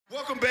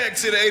Welcome back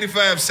to the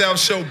 85 South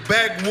Show,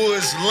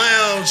 Backwoods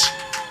Lounge,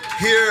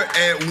 here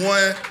at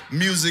One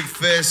Music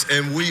Fest,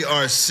 and we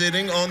are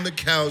sitting on the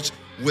couch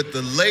with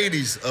the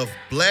ladies of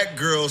Black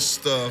Girl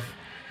Stuff,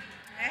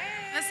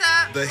 What's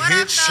up? the What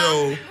hit up,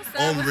 show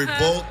though? on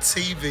Revolt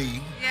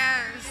TV.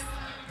 Yes.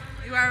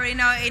 You already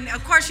know, and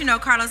of course you know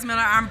Carlos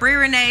Miller. I'm Bree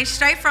Renee,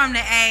 straight from the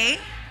A.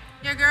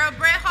 Your girl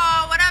Britt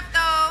Hall. What up,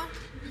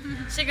 though?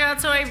 It's your girl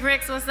Tori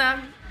Bricks. What's up?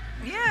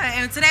 Yeah,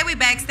 and today we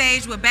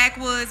backstage with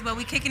Backwoods, but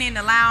we kicking in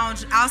the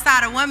lounge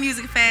outside of One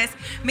Music Fest.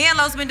 Me and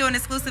Los been doing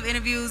exclusive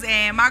interviews,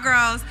 and my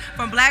girls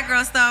from Black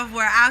Girl Stuff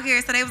were out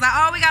here, so they was like,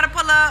 oh, we got to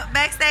pull up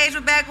backstage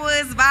with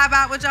Backwoods, vibe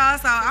out with y'all.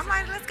 So I'm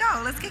like, let's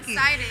go, let's kick it.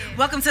 Excited.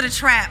 Welcome to the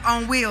trap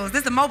on wheels.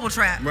 This is a mobile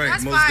trap. Right,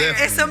 That's most fire.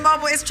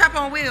 definitely. It's trap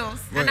on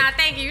wheels. Right. And I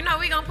thank you. You know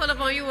we gonna pull up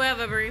on you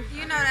wherever, Bree.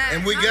 You know that.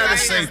 And we gotta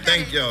say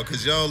thank y'all,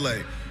 cause y'all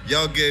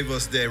gave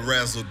us that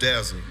razzle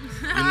dazzle.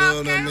 You know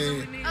what I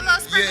mean? A little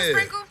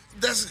sprinkle.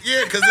 Cause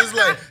it's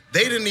like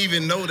they didn't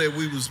even know that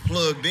we was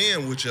plugged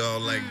in with y'all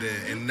like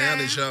that, and now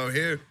that y'all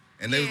here,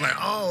 and they was like,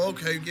 oh,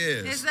 okay,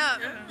 yes. It's up.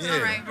 Yeah. All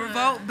right,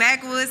 Revolt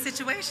Backwoods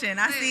situation.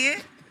 I see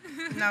it.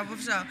 No,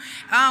 for sure.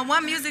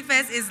 One Music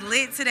Fest is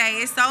lit today.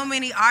 It's so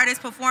many artists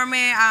performing.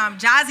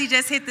 Jazzy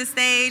just hit the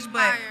stage,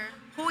 but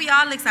who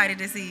y'all excited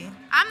to see?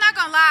 I'm not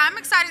gonna lie, I'm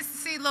excited to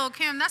see Lil'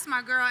 Kim. That's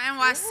my girl.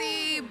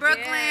 NYC, Ooh,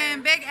 Brooklyn, yeah.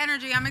 big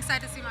energy. I'm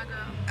excited to see my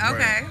girl.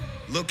 Okay. Right.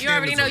 Lil' You Kim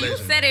already is know. a You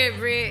legend. said it,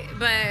 Britt,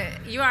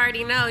 but you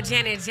already know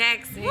Janet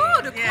Jackson.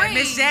 Woo, the queen.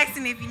 Miss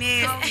Jackson, if you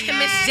nasty.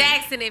 Miss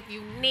Jackson, if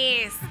you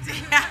nasty.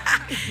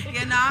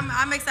 Yeah, no,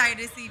 I'm excited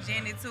to see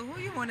Janet too. Who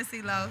you want to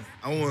see, Los?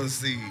 I want to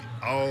see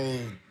all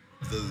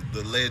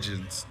the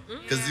legends,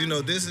 because you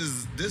know this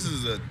is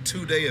a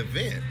 2-day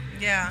event.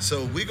 Yeah.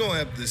 So we're gonna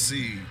have to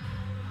see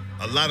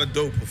a lot of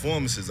dope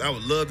performances. I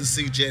would love to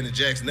see Janet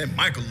Jackson, that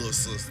Michael little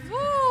sister, Woo.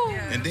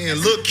 Yeah. and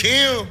then Lil'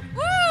 Kim.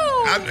 Woo.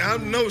 I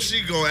know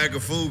she gonna act a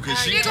fool because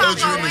she you told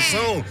you gonna in the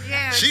go in. song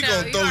Yeah, she for gonna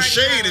sure. You throw already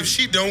shade know. if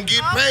she don't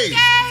get paid.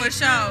 Okay. For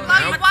sure.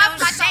 Blow you up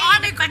like the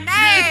Army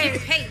grenade.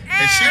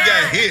 And she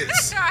got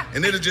hits,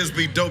 and it'll just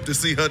be dope to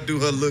see her do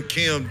her Lil'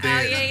 Kim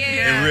dance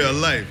in real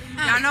life.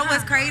 Y'all know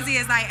what's crazy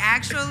is like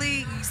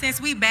actually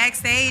since we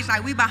backstage,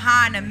 like we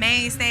behind the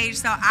main stage,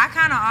 so I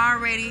kind of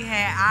already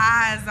had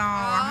eyes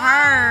on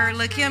her,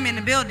 Lil' Kim in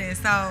the building.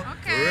 So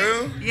Okay.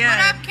 For real?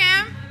 yeah. What up,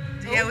 Kim?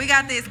 Yeah, we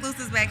got the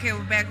exclusives back here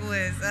with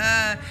Backwoods.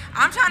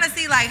 I'm trying to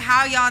see like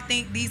how y'all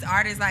think these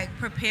artists like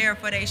prepare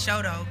for their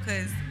show though,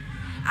 cause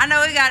I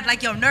know it got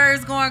like your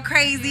nerves going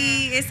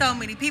crazy. It's so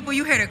many people.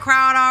 You hear the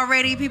crowd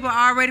already. People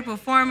already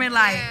performing.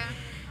 Like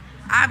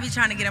I be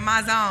trying to get in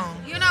my zone.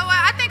 You know what?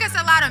 I think it's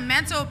a lot of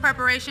mental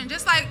preparation.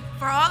 Just like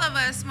for all of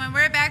us, when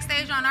we're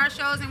backstage on our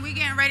shows and we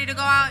getting ready to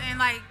go out and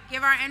like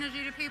give our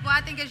energy to people,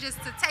 I think it's just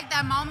to take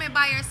that moment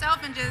by yourself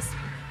and just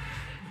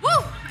woo,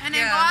 and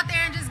then go out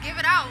there and just give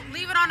it out.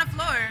 Leave it on the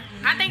floor.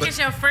 I think it's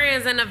your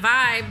friends and the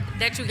vibe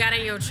that you got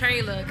in your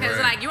trailer. Because,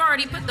 like, you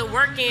already put the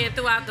work in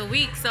throughout the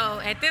week. So,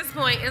 at this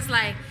point, it's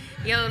like,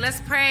 yo,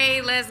 let's pray.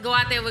 Let's go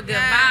out there with good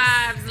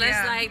vibes.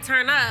 Let's, like,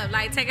 turn up.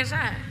 Like, take a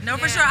shot. No,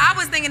 for sure. I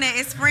was thinking that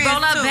it's friends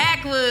Roll up too.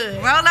 Backwoods.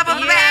 Roll up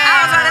a back.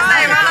 I was about to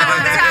say, roll up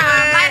a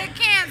Backwoods. Light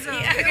a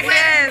candle.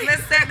 Yes,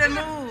 let's set the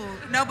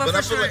mood. No, but But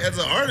I for feel sure. like as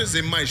an artist,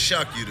 it might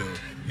shock you though.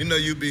 You know,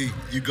 you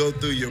go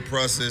through your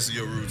process,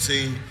 your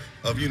routine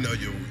of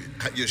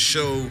your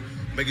show,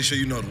 making sure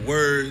you know the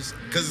words.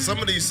 Because some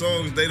of these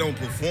songs they don't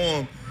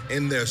perform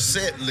in their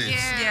set list.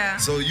 Yeah.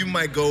 So you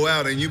might go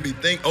out and you be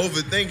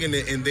overthinking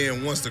it, and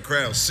then once the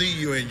crowd see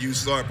you and you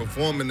start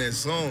performing that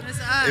song,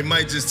 it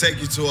might just take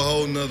you to a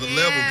whole nother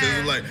level. Because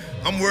you're like,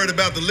 I'm worried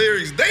about the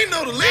lyrics. They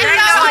know the lyrics. They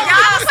know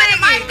y'all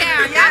sing Mic it. down.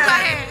 Y'all go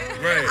ahead.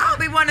 Right. I don't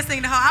be wanting to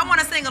sing the whole. I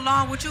want to sing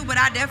along with you, but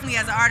I definitely,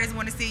 as an artist,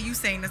 want to see you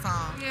sing the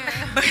song. Yeah.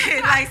 But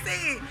like,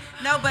 sing it.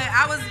 No, but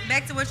I was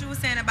back to what you were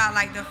saying about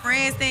like the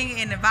friends thing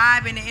and the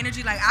vibe and the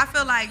energy. Like, I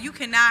feel like you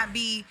cannot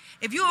be,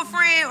 if you're a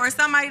friend or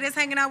somebody that's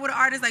hanging out with an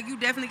artist, like you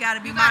definitely got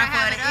to be mindful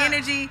of the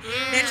energy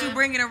that you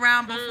bringing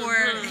around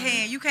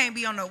beforehand. You can't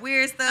be on the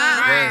weird stuff.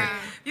 Right.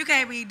 You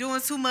can't be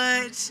doing too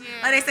much.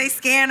 Like they say,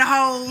 scan the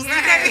holes. You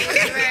can't be.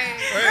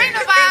 Bring the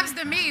vibes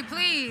to me,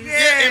 please.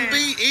 Yeah, and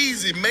be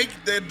easy. Make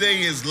that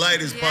day as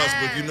light as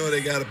possible. If you know they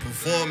got to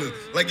perform it.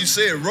 Like you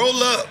said, roll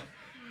up.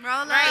 Roll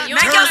up. Right,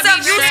 Make yourself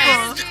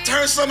useful.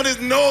 Turn some of this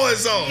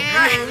noise off.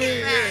 Yeah. You know what I mean?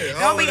 Yeah,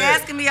 all Don't be of that.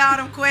 asking me all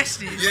them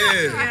questions.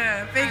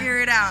 Yeah. Figure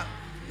it out.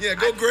 Yeah,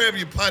 go grab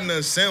your partner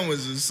a sandwich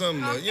or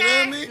something. You know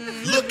what I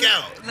mean? Look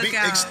out. Look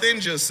out.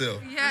 Extend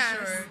yourself. Yes,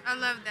 sure. I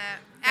love that.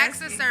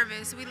 Acts of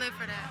service. We live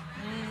for that.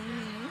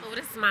 Oh,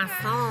 this is my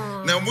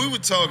song. Now, we were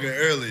talking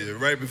earlier,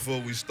 right before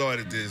we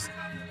started this,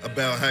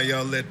 about how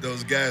y'all let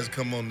those guys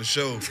come on the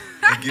show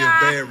and give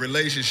bad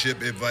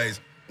relationship advice.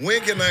 When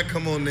can I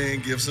come on there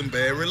and give some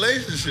bad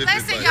relationship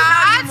Listen, advice? y'all,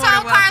 I You're more told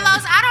than welcome.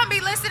 Carlos I don't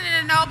be listening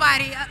to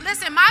nobody.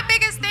 Listen, my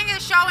biggest thing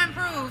is show and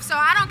prove. So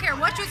I don't care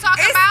what you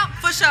talk about.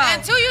 For sure.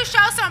 Until you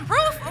show some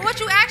proof of what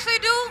you actually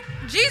do,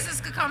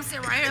 Jesus could come sit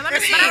right here. Let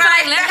me see But I it. feel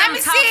like let Let them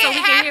me talk see so it we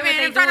can hear what happen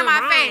they in front of doing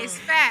my wrong. face.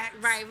 Facts.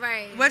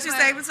 Right. What you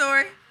say,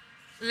 Victoria?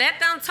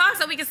 Let them talk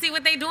so we can see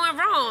what they doing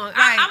wrong.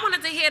 Right. I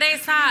wanted to hear their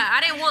side.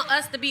 I didn't want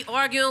us to be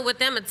arguing with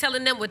them and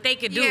telling them what they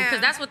could do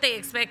because that's what they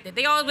expected.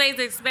 They always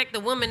expect the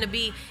woman to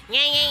be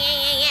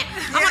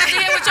I wanted to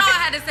hear what y'all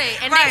had to say.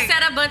 And they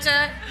said a bunch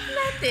of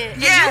nothing.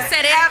 And you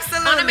said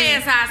it on the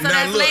man's side. So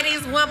now that's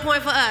ladies, 1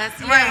 point for us.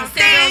 Right.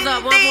 Send those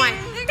up, 1 point.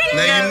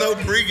 Now you know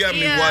Bree got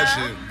me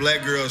watching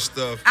black girl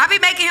stuff. I be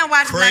making him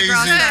watch black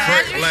girl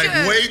stuff.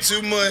 Like way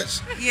too much.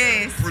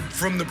 Yes.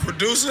 From the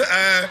producer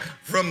eye,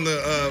 from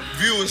the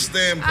viewer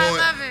standpoint.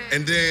 I love it.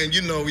 And then,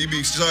 you know, we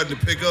be starting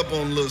to pick up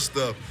on little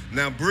stuff.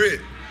 Now,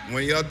 Britt,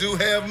 when y'all do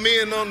have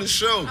men on the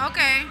show,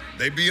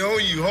 they be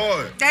on you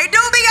hard. They do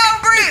be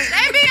on Britt.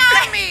 They be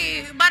on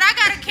me. But I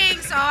got a king,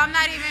 so I'm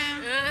not even...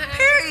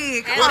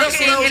 Period. Well, that's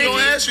what I was going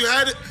to ask you.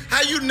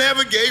 How you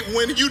navigate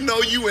when you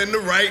know you in the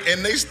right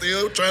and they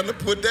still trying to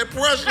put that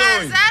pressure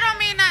on you? That don't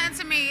mean nothing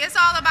to me. It's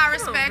all about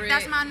respect.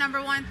 That's my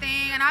number one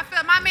thing. And I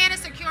feel my man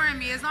is securing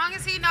me. As long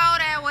as he know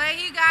that what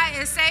he got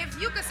is safe,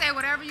 you can say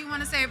whatever you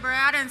want to say, bro.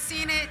 I done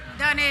seen it,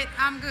 done it.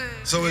 I'm good.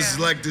 So it's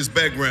like this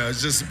background.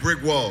 It's just a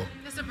brick wall.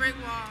 It's a brick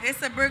wall.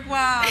 It's a brick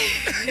wall.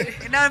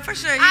 No, for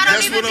sure.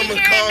 That's what I'm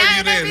gonna call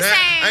you then.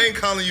 I ain't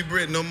calling you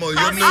Britt no more.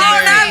 Your new name.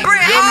 Not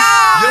Britt.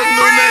 Your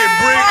new name,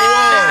 Brick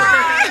Wall.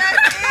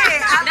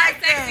 I like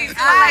that.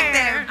 I like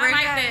that. I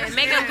like that.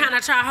 Make them kind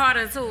of try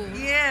harder too.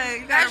 Yeah,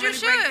 you As gotta you really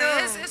should.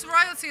 break through. It's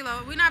royalty,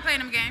 though. We're not playing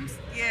them games.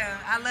 Yeah,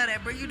 I love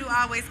that. But you do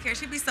always care.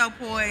 She be so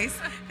poised.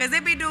 Cause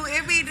and you still.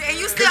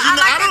 Cause you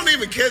know, I don't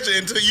even catch it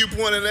until you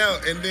point it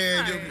out, and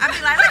then I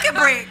be like, look at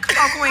Britt. Come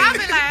on, queen. I be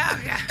like,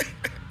 oh yeah.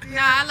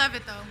 Nah, I love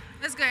it though.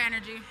 It's good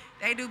energy.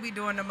 They do be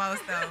doing the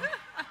most though.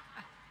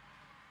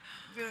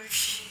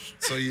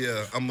 So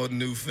yeah, I'm a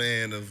new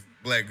fan of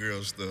black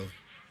girl stuff.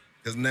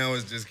 Cause now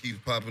it just keeps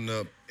popping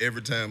up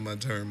every time I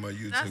turn my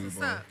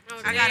YouTube on.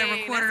 I got it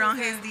recorded on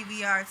his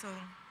DVR too.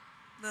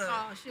 Look.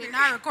 Oh shit!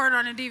 Not recorded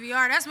on the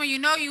DVR. That's when you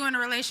know you in a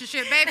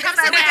relationship, babe. Come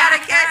sit We down. gotta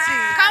catch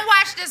it. Come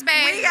watch this,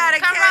 babe. We gotta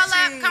come catch roll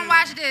up. it. Come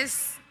watch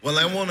this. Well,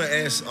 I want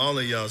to ask all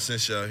of y'all,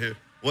 since y'all here,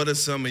 what are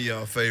some of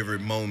y'all favorite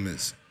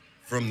moments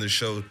from the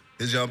show?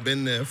 Cause y'all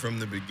been there from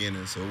the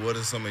beginning. So what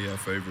are some of y'all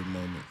favorite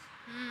moments?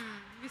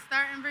 We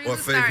starting, Bree. Or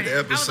favorite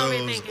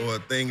episodes or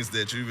things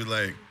that you be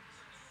like,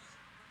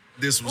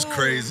 this was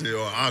crazy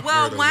or awkward?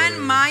 Well, or one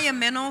whatever.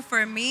 monumental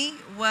for me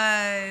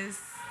was,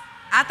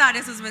 I thought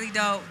this was really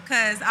dope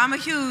because I'm a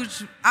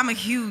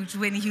huge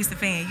Whitney Houston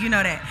fan. You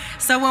know that.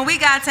 So when we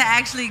got to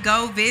actually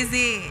go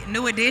visit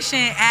New Edition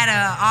at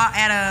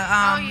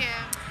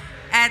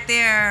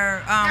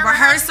their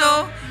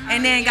rehearsal,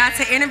 and then got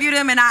to interview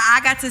them, and I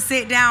got to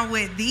sit down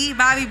with the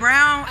Bobby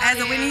Brown as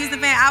a Whitney Houston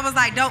fan. I was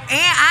like, dope. And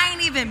I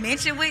ain't even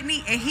mentioned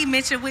Whitney, and he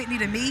mentioned Whitney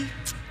to me.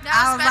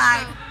 That was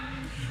special. Like,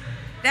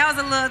 that was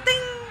a little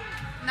thing.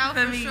 No,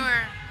 for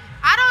sure.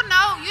 I don't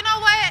know. You know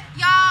what,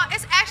 y'all?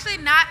 It's actually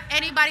not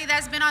anybody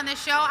that's been on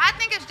this show. I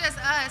think it's just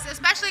us,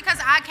 especially because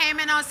I came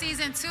in on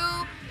season 2,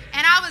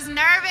 and I was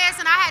nervous,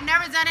 and I had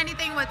never done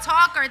anything with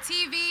talk or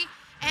TV.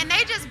 And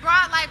they just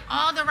brought like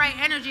all the right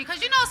energy.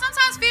 Cause you know,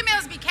 sometimes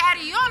females be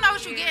catty. You don't know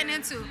what you're getting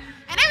into.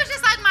 And they was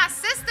just like my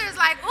sisters,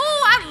 like,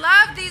 ooh, I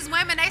love these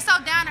women. They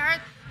so down to earth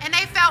and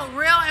they felt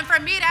real. And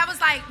for me, that was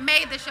like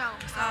made the show.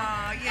 So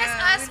it's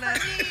us for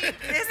me.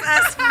 It's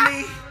us for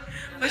me.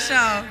 For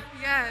sure.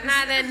 Yes.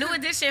 Nah, the New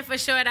Edition for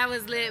sure, that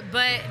was lit.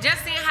 But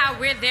just seeing how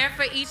we're there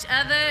for each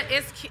other,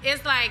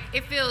 it's like,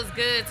 it feels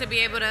good to be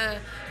able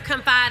to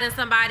confide in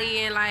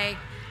somebody and like,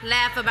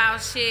 laugh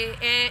about shit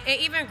and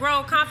even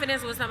grow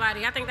confidence with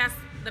somebody. I think that's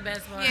the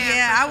best part.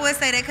 Yeah, I would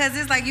say that because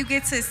it's like you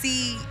get to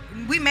see,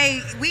 we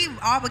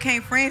all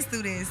became friends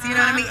through this, you know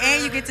what I mean?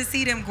 And you get to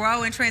see them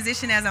grow and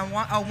transition as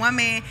a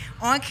woman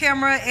on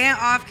camera and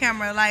off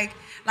camera. Like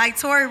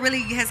Tori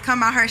really has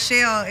come out her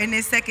shell in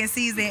this second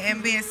season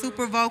and being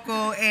super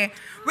vocal and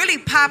really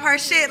pop her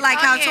shit like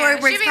how Tori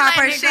Briggs pop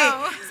her shit.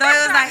 So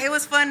it was like, it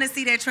was fun to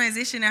see that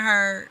transition in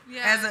her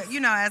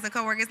as a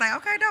coworker. It's like,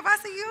 okay, dope, I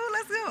see you,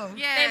 let's go.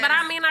 Yeah. Hey, but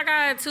I mean, I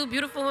got 2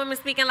 beautiful women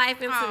speaking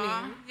life into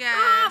me.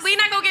 Yeah. We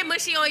not gonna get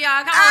mushy on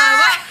y'all. Come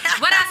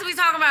on. What else we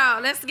talking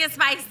about? Let's get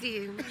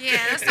spicy. Yeah,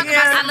 let's talk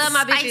about I love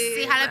my spicy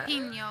bitches.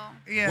 jalapeno.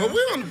 Yeah. Well,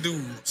 we don't do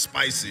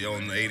spicy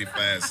on the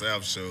 85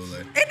 South show.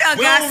 Like, it done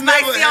got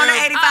spicy on the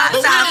 85 South show. But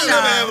we don't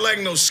never have like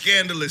no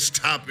scandalous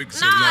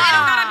topics. No, or it nothing.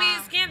 don't gotta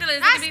be scandalous.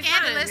 Not it can be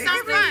scandalous, fun.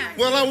 some fun.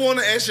 Well, I want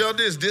to ask y'all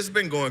this. This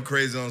been going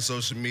crazy on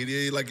social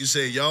media. Like you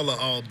said, y'all are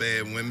all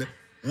bad women.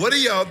 What do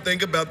y'all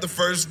think about the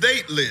first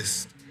date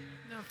list?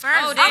 Okay,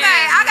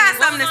 I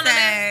got something to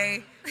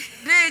say.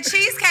 The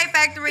Cheesecake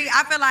Factory,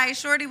 I feel like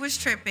Shorty was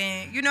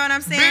tripping. You know what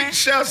I'm saying? Big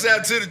shouts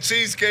out to the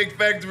Cheesecake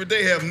Factory.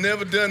 They have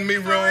never done me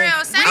wrong.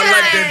 real. Send I us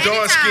like that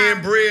dark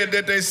skinned bread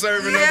that they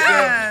serving up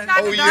there.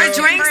 Oh yeah. The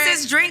drinks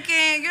is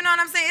drinking. You know what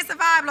I'm saying? It's a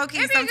vibe, low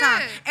key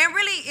sometimes. And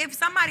really, if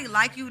somebody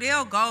like you,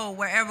 they'll go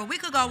wherever. We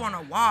could go on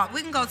a walk.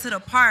 We can go to the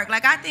park.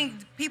 Like I think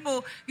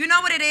people, you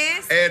know what it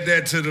is? Add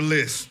that to the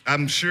list.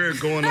 I'm sure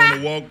going on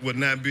a walk would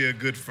not be a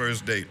good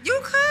first date. You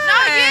could. No,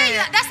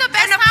 yeah, that's the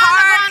best in the time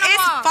park, to go on a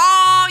it's walk.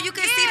 fall. You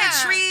can see the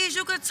trees.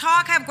 You could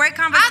talk, have great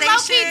conversation. I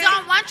low-key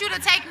don't want you to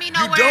take me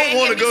nowhere. You don't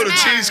want to go to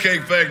Cheesecake.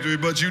 Cheesecake Factory,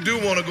 but you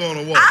do want to go on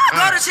a walk.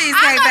 I'll go to Cheesecake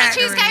Factory. I go to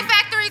Cheesecake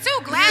Factory too,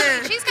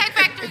 gladly. Cheesecake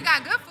Factory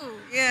got good food.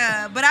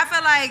 Yeah, but I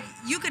feel like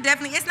you could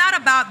definitely, it's not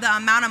about the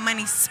amount of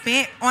money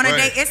spent on a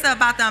date. It's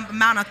about the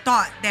amount of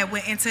thought that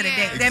went into the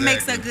date. That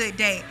makes a good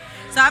date.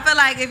 So I feel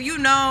like if you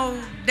know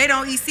they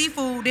don't eat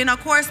seafood, then of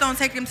course don't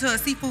take them to a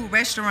seafood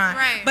restaurant.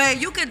 Right. But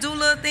you could do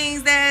little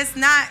things that's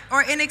not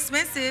or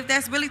inexpensive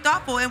that's really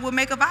thoughtful and will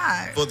make a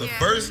vibe. For the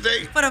first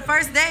date? For the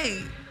first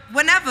date.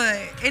 Whenever.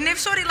 And if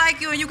shorty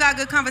like you and you got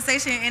good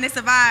conversation and it's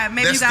a vibe,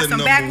 maybe That's you got some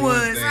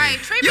Backwoods. Right.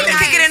 Treat You me can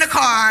kick it in the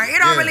car. It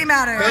don't really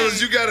matter.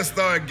 Fellas, you got to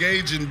start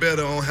gauging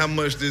better on how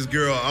much this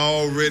girl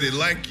already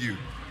like you.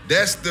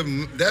 That's the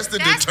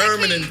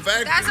determining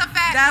factor. That's a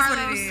fact, That's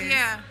Carlos. what it is.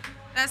 Yeah,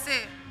 that's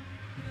it.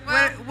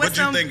 What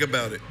you think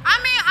about it?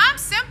 I mean, I'm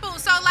simple.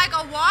 So, like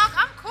a walk,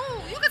 I'm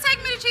cool. You can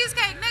take me to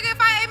Cheesecake. Nigga,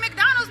 if I ate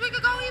McDonald's, we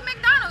could go eat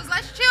McDonald's.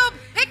 Let's chill,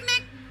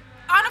 picnic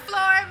on the floor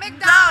at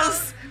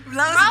McDonald's.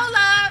 Roll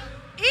up.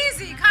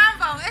 Easy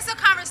convo. It's a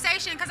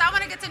conversation because I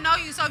want to get to know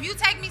you. So if you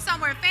take me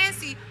somewhere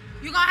fancy,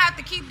 you're going to have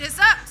to keep this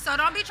up. So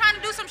don't be trying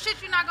to do some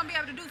shit you're not going to be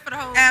able to do for the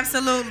whole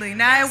Absolutely.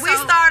 Now, if we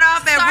start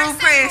off at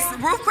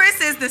Ruth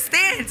Chris is the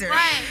standard.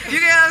 Right. You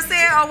get what I'm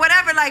saying? Or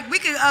whatever. Like, we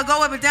could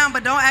go up and down,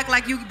 but don't act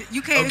like you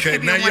can't. Okay,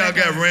 now y'all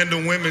got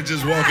random women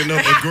just walking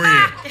up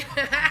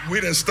agreeing.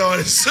 We done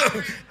started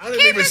something. I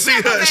didn't even see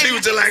her. Baby. She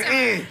was just like,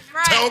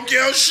 talk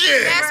your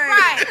shit. That's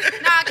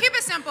right. Nah, keep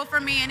it simple for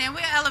me, and then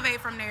we'll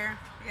elevate from there.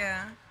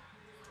 Yeah.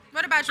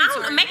 What about you,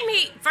 Tori? Make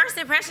me, first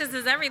impressions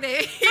is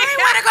everything. You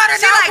want to go to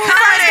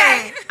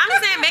First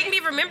I'm saying make me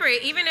remember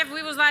it. Even if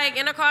we was like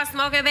in a car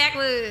smoking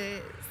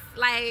Backwoods.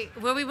 Like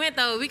where we went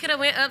though, we could have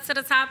went up to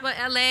the top of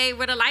LA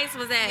where the lights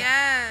was at.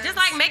 Yes. Just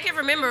like make it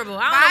memorable.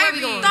 I don't know where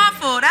we going.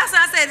 Thoughtful. That's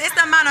what I said. It's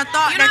the amount of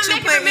thought that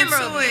you put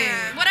into it.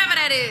 Yeah. Whatever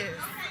that is.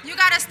 You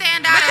gotta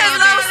stand out.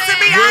 Because to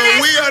be honest, well,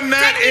 we are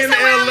not in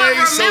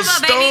LA, so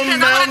Stone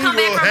Mountain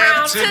will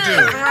have to do.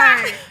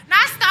 Right.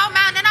 Not Stone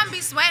Mountain, then I'm gonna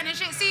be sweating and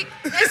shit. See,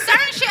 there's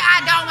certain shit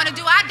I don't want to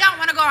do. I don't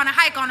want to go on a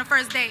hike on the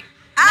first date.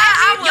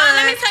 I would.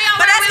 Let me tell y'all.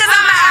 But that's because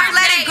I'm an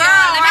athletic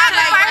girl. Not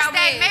the first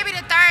date, maybe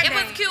the third date. It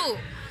was cute.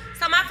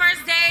 So my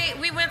first day,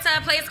 we went to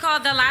a place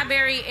called the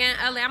Library in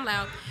LA. I'm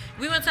loud.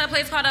 We went to a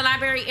place called the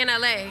Library in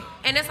LA,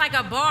 and it's like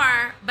a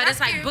bar, but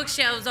it's like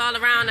bookshelves all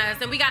around us,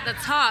 and we got to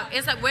talk.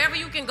 It's like wherever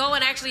you can go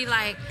and actually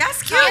like.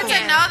 That's cute.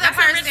 Get to know the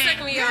person.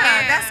 Yeah,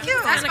 that's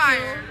cute. That's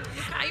fire.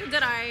 You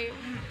did alright.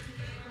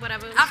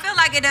 Whatever. I feel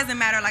like it doesn't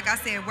matter, like I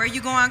said, where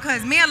you going,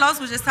 because me and Los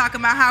was just talking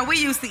about how we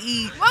used to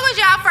eat. What was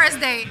y'all first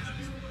date?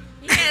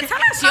 Yeah, tell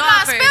us your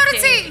first spill the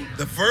tea.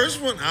 The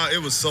first one, it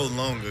was so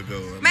long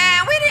ago.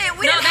 Man, we didn't have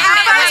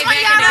first one.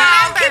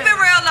 Y'all keep it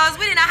real, Los.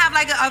 We did not have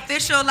like an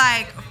official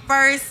like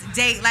first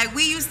date. Like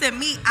we used to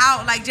meet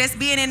out, like just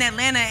being in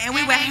Atlanta, and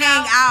we would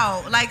hang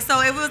out. Like so,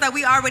 it was like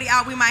we already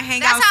out. We might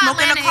hang out,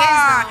 smoke in the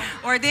car,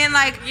 or then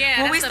like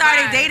when we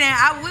started dating,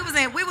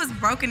 we was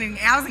broken and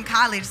I was in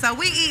college, so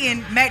we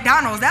eating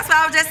McDonald's. That's what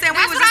I was just saying.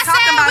 We was just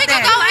talking about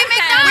that.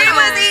 We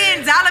was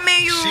eating dollar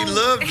menu. She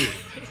loved it.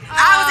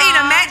 I was eating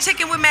a mac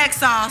chicken with mac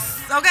sauce,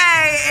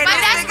 okay? And but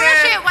that's real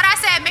shit. What I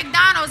said,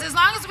 McDonald's. As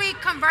long as we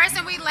converse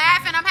and we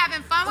laugh and I'm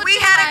having fun with you.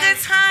 We had a good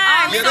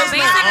time. Yeah, that's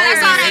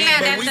all that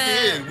matters. But we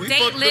did. We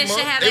fucked them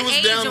up. It was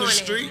down the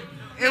street.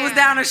 It was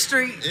down the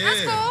street. Yeah.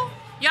 That's cool.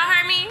 Y'all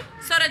heard me?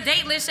 So the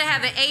date list should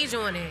have an age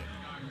on it.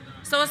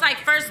 So it's like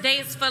first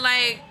dates for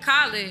like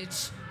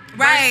college.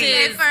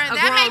 Right.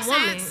 That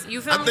grown woman. You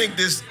feel me? I think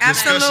this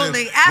discussion would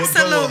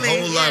go a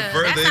whole lot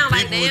further if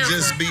people would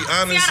just be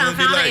honest and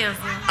be like,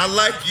 I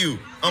like you.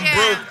 I'm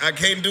broke. I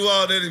can't do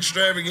all that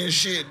extravagant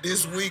shit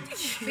this week.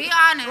 Be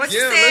honest. What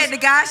you said, the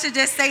guy should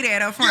just say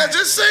that up front. Yeah,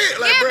 just say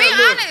it. Like, yeah, bro, be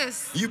look,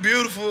 honest. You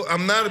beautiful.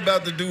 I'm not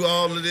about to do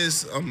all of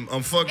this. I'm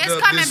fucked it's up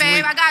coming, this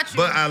babe. week. I got you.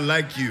 But I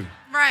like you.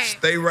 Right.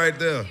 Stay right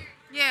there.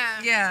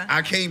 Yeah.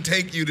 I can't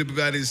take you to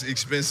buy this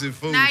expensive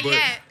food. Not but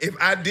yet. if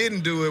I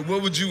didn't do it,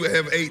 what would you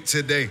have ate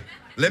today?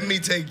 Let me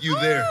take you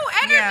there.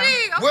 Ooh, energy. Yeah.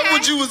 Okay. What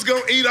would you was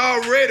gonna eat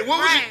already? What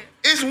would you?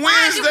 It's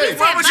Wednesday.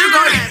 What would you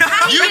gonna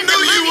eat? You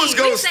knew you was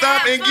gonna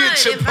stop and get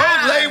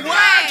Chipotle. Why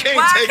I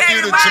can't take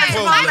you to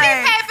Chipotle? Why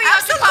can't pay for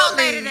your Chipotle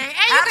today?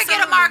 And you can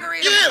get a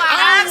margarita.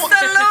 Yeah,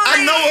 absolutely.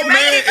 I know a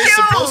man is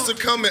supposed to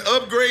come and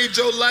upgrade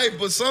your life,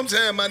 but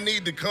sometimes I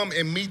need to come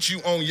and meet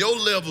you on your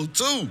level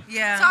too.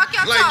 Yeah. Talk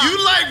your like talk.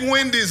 you like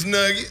Wendy's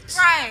nuggets.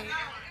 Right.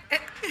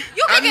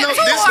 You can get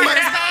 2 orders,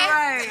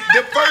 right.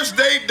 The first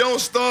date don't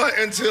start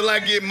until I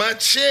get my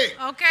check.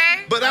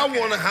 Okay. But I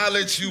want to holler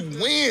at you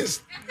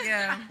Wednesday.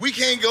 Yeah. We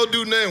can't go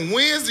do nothing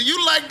Wednesday.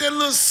 You like that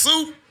little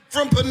soup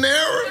from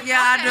Panera?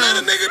 Yeah, I do.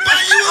 Let a nigga buy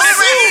you a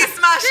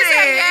soup. My shit.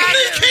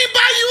 Nigga can't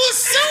buy you a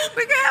soup.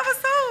 We can have a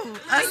soup.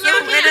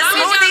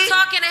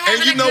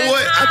 And you know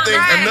what? I think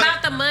right,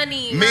 about the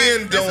money.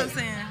 Men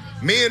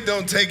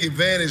don't take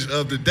advantage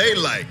of the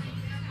daylight.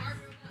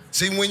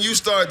 See, when you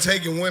start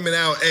taking women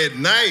out at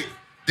night,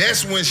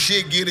 that's when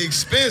shit get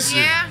expensive.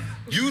 Yeah.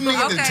 You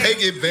need to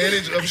take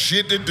advantage of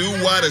shit to do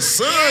while the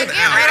sun Get rid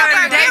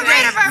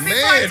out. of her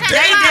Man, before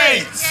day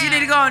 10 dates. You need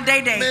to go on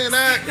day dates.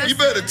 Man, you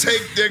better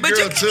take that But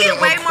girl you to can the get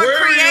way more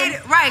aquarium.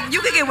 creative. Right, you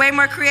can get way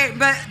more creative,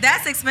 but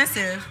that's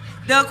expensive.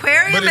 The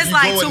aquarium But if is you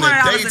like go in the $200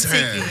 a daytime.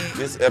 ticket.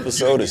 This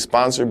episode is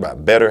sponsored by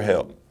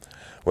BetterHelp.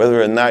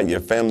 Whether or not your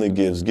family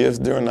gives gifts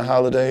during the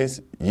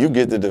holidays, you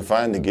get to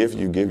define the gift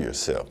you give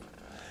yourself.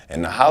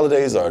 And the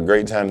holidays are a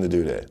great time to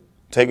do that.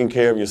 Taking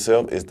care of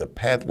yourself is the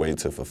pathway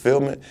to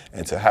fulfillment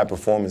and to high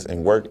performance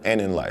in work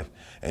and in life.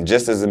 And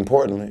just as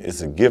importantly,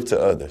 it's a gift to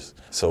others.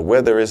 So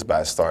whether it's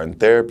by starting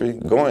therapy,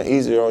 going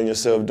easier on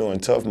yourself during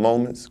tough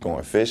moments,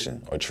 going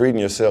fishing, or treating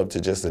yourself to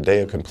just a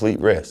day of complete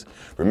rest,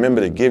 remember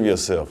to give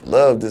yourself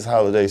love this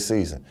holiday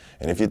season.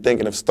 And if you're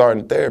thinking of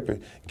starting therapy,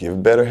 give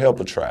BetterHelp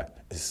a try.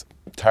 It's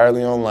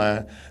entirely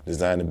online,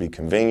 designed to be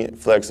convenient,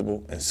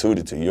 flexible, and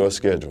suited to your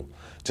schedule.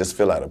 Just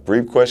fill out a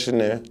brief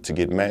questionnaire to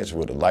get matched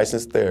with a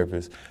licensed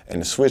therapist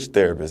and to switch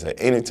therapists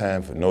at any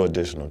time for no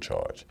additional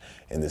charge.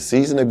 In the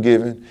season of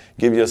giving,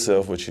 give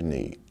yourself what you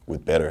need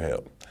with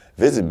BetterHelp.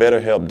 Visit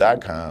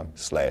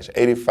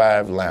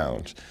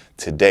BetterHelp.com/85Lounge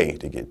today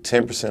to get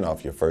 10%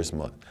 off your first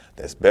month.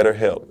 That's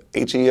BetterHelp,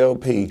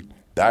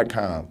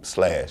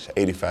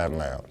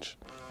 HELP.com/85Lounge.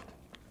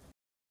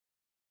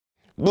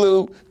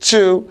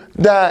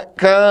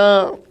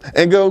 BlueChew.com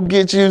and go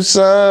get you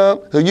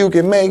some so you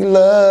can make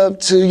love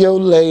to your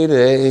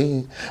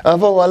lady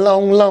for a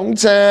long, long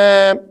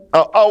time.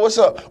 Oh, what's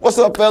up? What's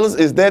up, fellas?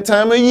 It's that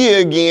time of year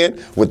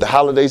again. With the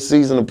holiday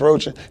season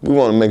approaching, we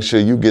want to make sure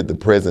you get the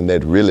present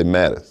that really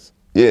matters.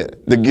 Yeah,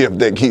 the gift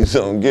that keeps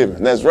on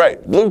giving. That's right,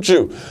 Blue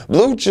Chew.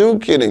 Blue Chew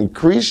can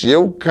increase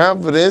your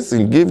confidence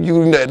and give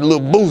you that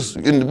little boost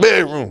in the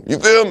bedroom. You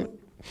feel me?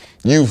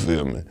 You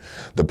feel me?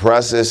 The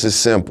process is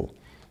simple.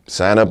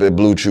 Sign up at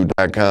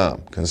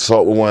BlueChew.com,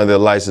 consult with one of their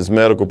licensed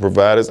medical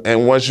providers,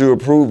 and once you're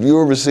approved,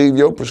 you'll receive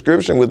your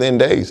prescription within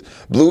days.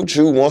 Blue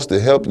Chew wants to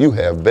help you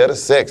have better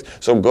sex,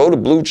 so go to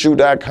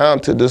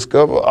BlueChew.com to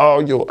discover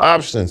all your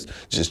options.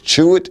 Just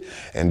chew it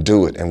and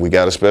do it. And we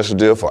got a special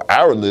deal for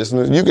our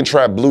listeners. You can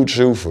try Blue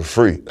Chew for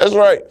free. That's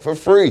right, for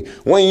free.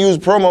 When you use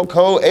promo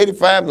code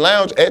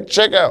 85Lounge at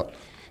checkout.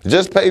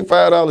 Just pay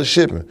 $5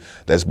 shipping.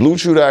 That's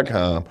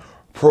BlueChew.com.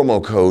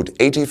 Promo code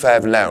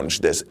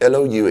 85Lounge, that's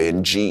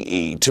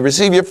Lounge, to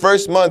receive your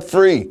first month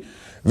free.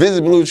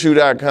 Visit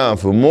BlueChew.com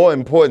for more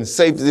important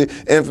safety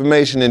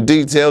information and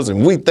details,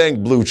 and we thank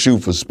Blue Chew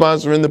for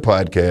sponsoring the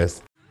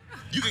podcast.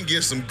 You can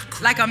get some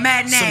like a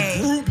matinee,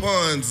 some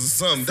Groupons or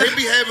something. They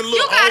be having little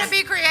you gotta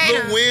be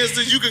creative. Little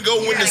Wednesdays. You can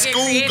go when the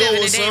school go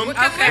or something.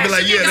 Okay. Be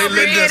like, yeah,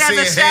 they let us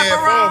in half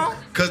off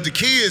because the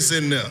kids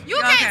in there. You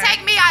can't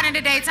take me out in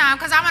the daytime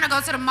because I want to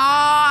go to the mall.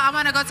 I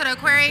want to go to the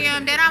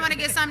aquarium. Then I want to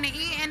get something to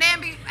eat, and then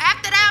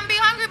after that, I'm be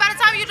hungry by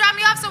the time you drop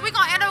me off. So we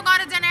gonna end up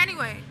going to dinner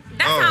anyway.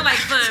 That sounds like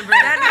fun, bro.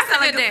 That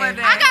sounds like a fun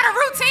day. I got a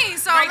routine,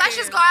 so let's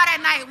just go out at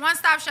night. One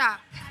stop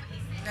shop.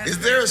 Is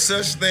there a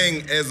such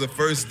thing as a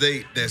first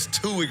date that's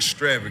too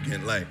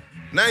extravagant? Like,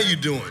 now you're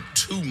doing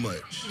too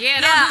much.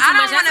 Yeah, I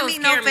don't want to meet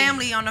no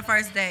family on the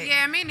first date.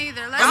 Yeah, me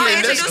neither. Don't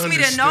introduce me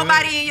to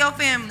nobody in your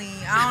family.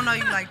 I don't know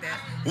you like that.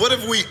 What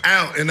if we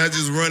out and I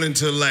just run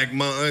into like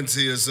my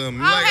auntie or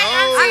something? Oh, like,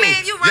 I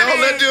mean, you run y'all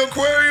let the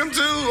aquarium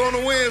too on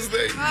a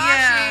Wednesday.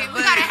 Yeah,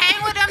 we gotta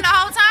hang with them the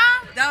whole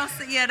time.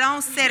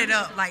 Don't set it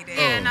up like that.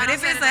 Yeah, but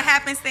if it's a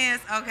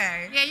happenstance,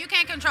 okay. Yeah, you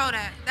can't control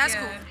that. That's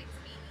cool.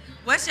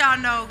 What's y'all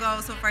know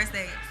goes for first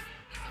date?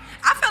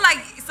 I feel like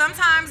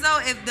sometimes though,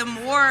 if the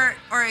more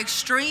or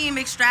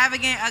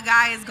extravagant a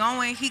guy is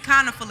going, he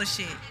kind of full of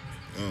shit.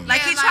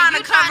 Like he trying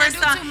to cover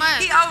something.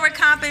 He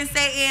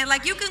overcompensating.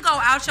 Like you can go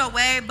out your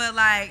way, but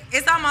like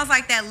it's almost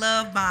like that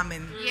love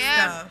bombing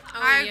stuff.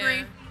 I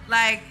agree.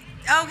 Like,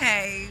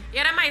 okay.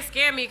 Yeah, that might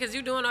scare me because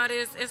you doing all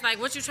this. It's like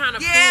what you trying to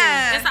prove.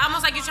 Yeah. It's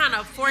almost like you're trying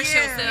to force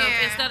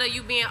yourself instead of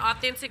you being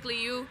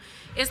authentically you.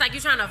 It's like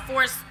you're trying to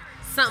force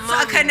something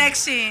a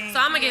connection. So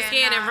I'm gonna get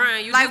scared and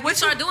run. You like, what you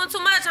start doing too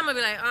much, I'm gonna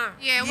be like,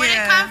 Yeah, when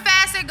it come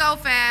fast, it go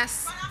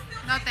fast.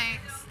 No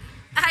thanks.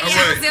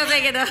 I'm still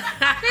taking it.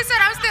 He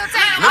said I'm still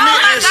taking it.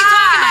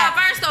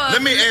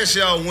 Let me ask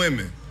y'all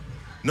women.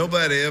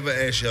 Nobody ever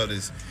asked y'all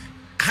this.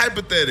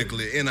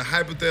 Hypothetically, in a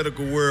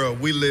hypothetical world,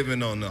 we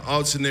living on the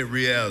alternate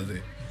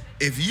reality.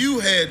 If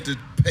you had to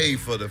pay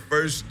for the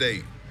first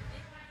date,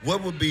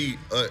 what would be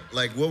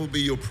what would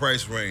be your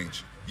price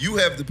range? You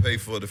have to pay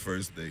for the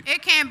first date.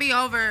 It can't be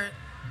over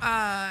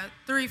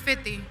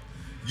 $350.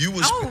 You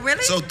was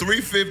really? So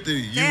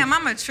 $350. Damn,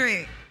 I'm a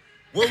trick.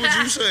 What would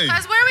you say?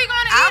 Cause where are we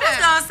gonna eat? I was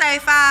gonna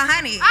say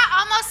 $500. I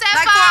almost said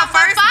like $5. For a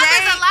first $5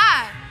 date, is a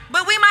lot.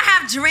 But we might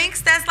have drinks.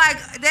 That's like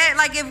that.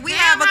 Like if we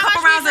have a couple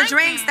rounds of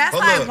drinks, that's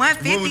like $150.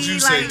 What would you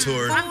say,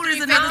 Tori? Food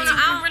is another.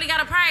 I don't really got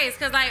a price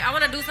because like I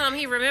want to do something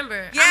he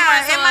remember.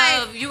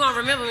 Yeah, you gonna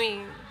remember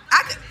me.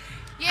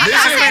 Yeah,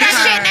 y'all say that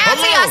shit now.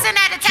 See us sitting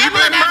at the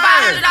table and that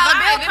 $500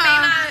 bill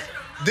come.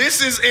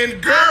 This is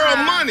in girl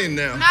money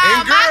now. No,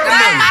 in girl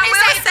money. money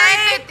say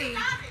say- 350.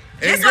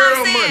 In That's what girl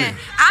I'm saying. money.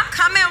 I'm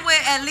coming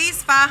with at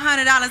least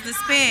 $500 to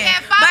spend.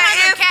 Yeah,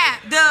 500 but cap.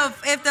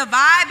 if the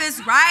vibe is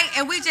right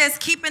and we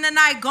just keeping the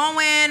night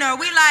going, or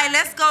we like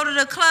let's go to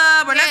the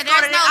club or Yeah, let's go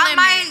to there's the, no I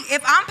limit. might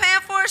if I'm paying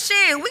for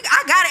shit,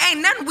 I got it.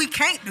 Ain't nothing we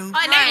can't do. Oh,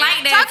 and they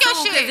like that Talk your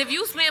too, shit. because if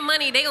you spend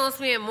money, they gonna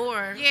spend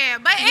more. Yeah,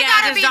 but it Yeah,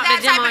 gotta I just be dropped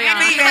that the gym type of on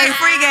y'all. energy.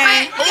 Free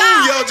game. But,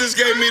 Oh, y'all just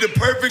gave me the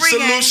perfect Free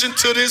game. solution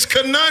to this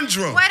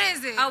conundrum. What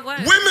is it? Oh,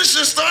 what? Women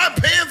should start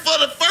paying for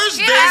the first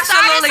Yeah, date.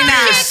 absolutely started some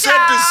not. shit, Set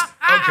this-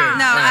 y'all. okay.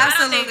 No, All right.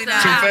 absolutely I don't think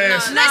not. Too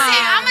fast? No. Listen,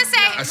 I'm gonna say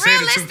I said it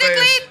too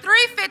realistically fast.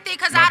 350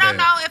 because My I don't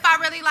bad. know if I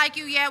really like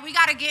you yet. We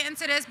gotta get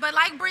into this, but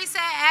like Bree said,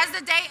 as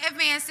the date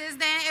advances,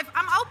 then if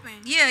I'm open.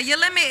 Yeah, your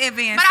limit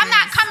advances. But I'm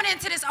not coming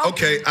into this open.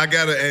 Okay, I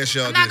gotta ask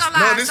y'all I'm not this. gonna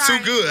lie, No, this sorry.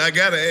 too good. I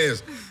gotta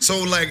ask. So,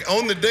 like,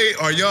 on the date,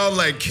 are y'all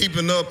like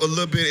keeping up a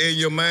little bit in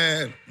your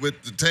mind with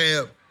the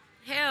tab?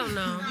 Hell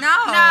no. No.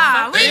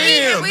 Nah,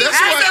 Damn, that's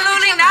why-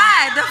 Absolutely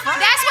not. The fuck?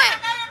 That's what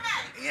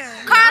Yeah.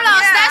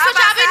 Carlos. Yeah, That's I'm what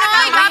y'all be about to say, doing.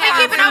 I Y'all know be how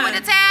keeping I'm up with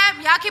doing. the tab.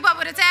 Y'all keep up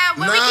with the tab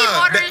when we keep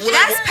Nah, ordering that- shit.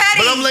 That's petty.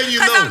 But I'm letting you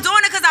Because know. I'm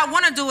doing it because I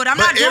want to do it. I'm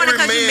But not doing it every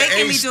because you're man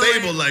making me ain't do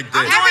stable it. like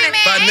I'm that. doing Every it.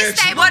 man ain't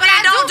financially. stable, But but then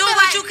I don't do do feel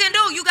what like you can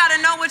do. You got to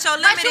know what your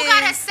limit But you is.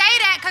 gotta say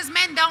that because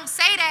men don't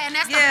say that, and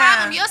that's the Yeah.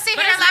 problem. You'll sit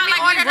But here it's and let not me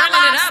like order we the running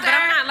it lobster. up, but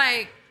I'm not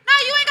like.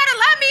 No, you ain't gotta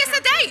love me. It's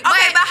a date.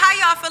 Okay, but how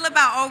y'all feel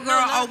about old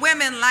girl No. or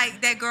women like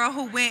that girl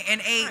who went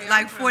and ate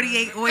like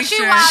 48 oysters?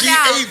 wild She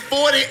out. ate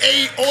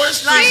 48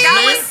 oysters, Like that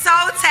man. was so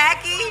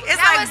tacky. It's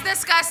that like was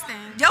disgusting.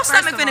 your first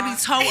stomach of finna all. be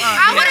toe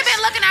up. I would have bitch.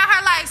 been looking at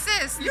her like,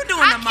 sis, You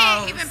doing I the can't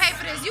most. even pay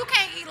for this. You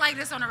can't eat like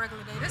this on a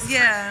regular day. This is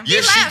Yeah.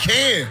 Yes, He she left.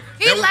 can.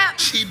 He That- left.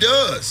 She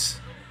does.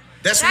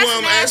 That's That's why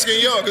I'm nasty.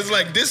 asking y'all, because,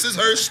 like, this is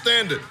her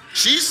standard.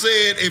 She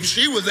said if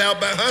she was out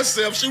by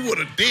herself, she would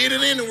have did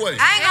it anyway.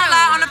 I ain't gonna Ew.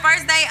 lie, on the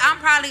first date, I'm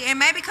probably, and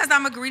maybe because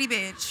I'm a greedy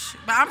bitch,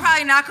 but I'm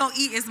probably not gonna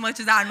eat as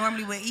much as I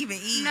normally would even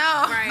eat. No.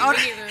 Right, Oh, me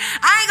neither.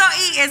 I ain't gonna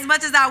eat as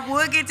much as I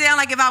would get down,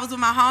 like if I was with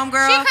my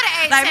homegirl. She coulda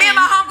ate Like me 10. and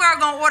my homegirl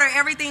gonna order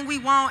everything we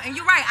want, and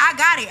you're right, I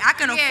got it. I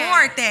can Yeah.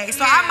 afford that.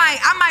 So Yeah.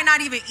 I might not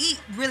even eat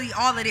really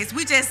all of this.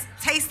 We just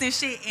tasting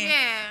shit and Yeah.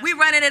 we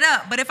running it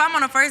up. But if I'm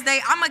on a first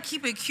date, I'm gonna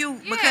keep it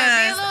cute Yeah, because be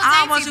a little I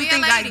don't want dainty, you to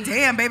be a think like, lady.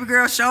 damn, baby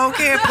girl, show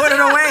can't put it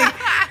away.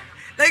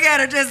 They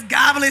gotta just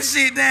gobbling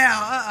shit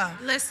down.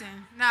 Listen,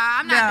 nah,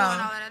 I'm not No.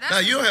 doing all of that. Now,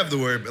 That's you don't have to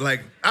worry.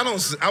 Like,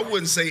 I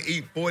wouldn't say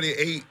eat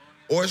 48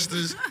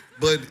 oysters,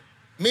 but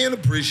men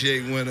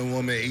appreciate when a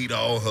woman eat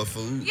all her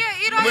food. Yeah,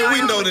 eat I all mean, your we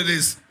food. know that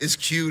it's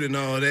cute and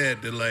all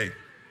that, to, like,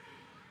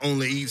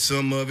 only eat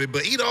some of it,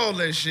 but eat all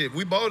that shit.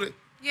 We bought it.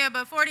 yeah,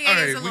 but 48 All is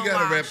right, a we little gotta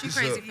wild. wrap She this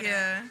crazy up. for that.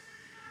 Yeah.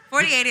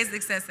 48 is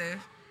excessive.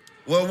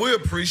 Well, we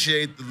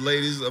appreciate the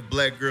ladies of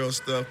Black Girl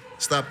Stuff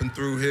stopping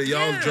through here.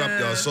 Y'all Yeah. drop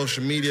y'all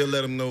social media.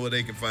 Let them know where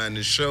they can find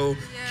this show.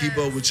 Keep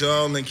up with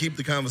y'all and keep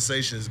the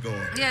conversations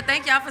going. Yeah,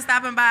 thank y'all for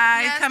stopping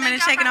by, Yes, coming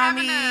and thank checking y'all for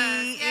on me.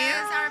 having us.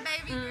 Yes, our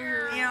baby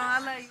girl. You know, I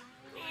love you.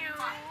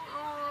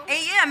 And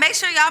yeah, make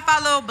sure y'all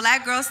follow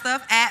Black Girl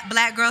Stuff at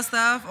Black Girl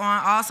Stuff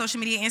on all social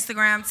media,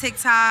 Instagram,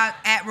 TikTok,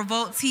 at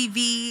Revolt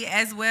TV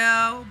as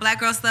well. Black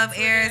Girl Stuff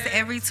airs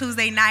every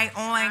Tuesday night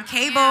on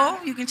cable.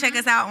 You can check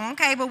us out on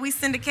cable. We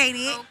syndicate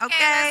it,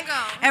 okay? let's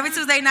go. Every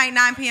Tuesday night,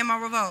 9 p.m.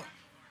 on Revolt.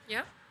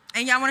 Yep.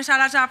 And y'all want to shout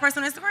out y'all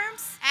personal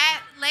Instagrams?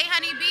 At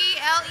LayHoneyB,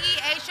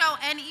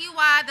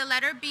 LEHONEY, the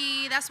letter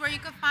B. That's where you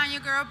can find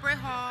your girl, Britt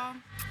Hall.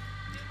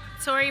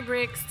 Tori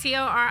Bricks,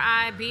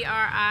 TORIBRIXX.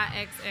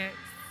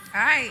 All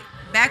right.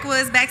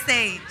 Backwoods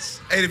Backstage.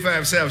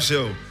 85 South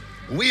Show.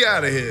 We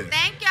out of here.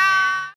 Thank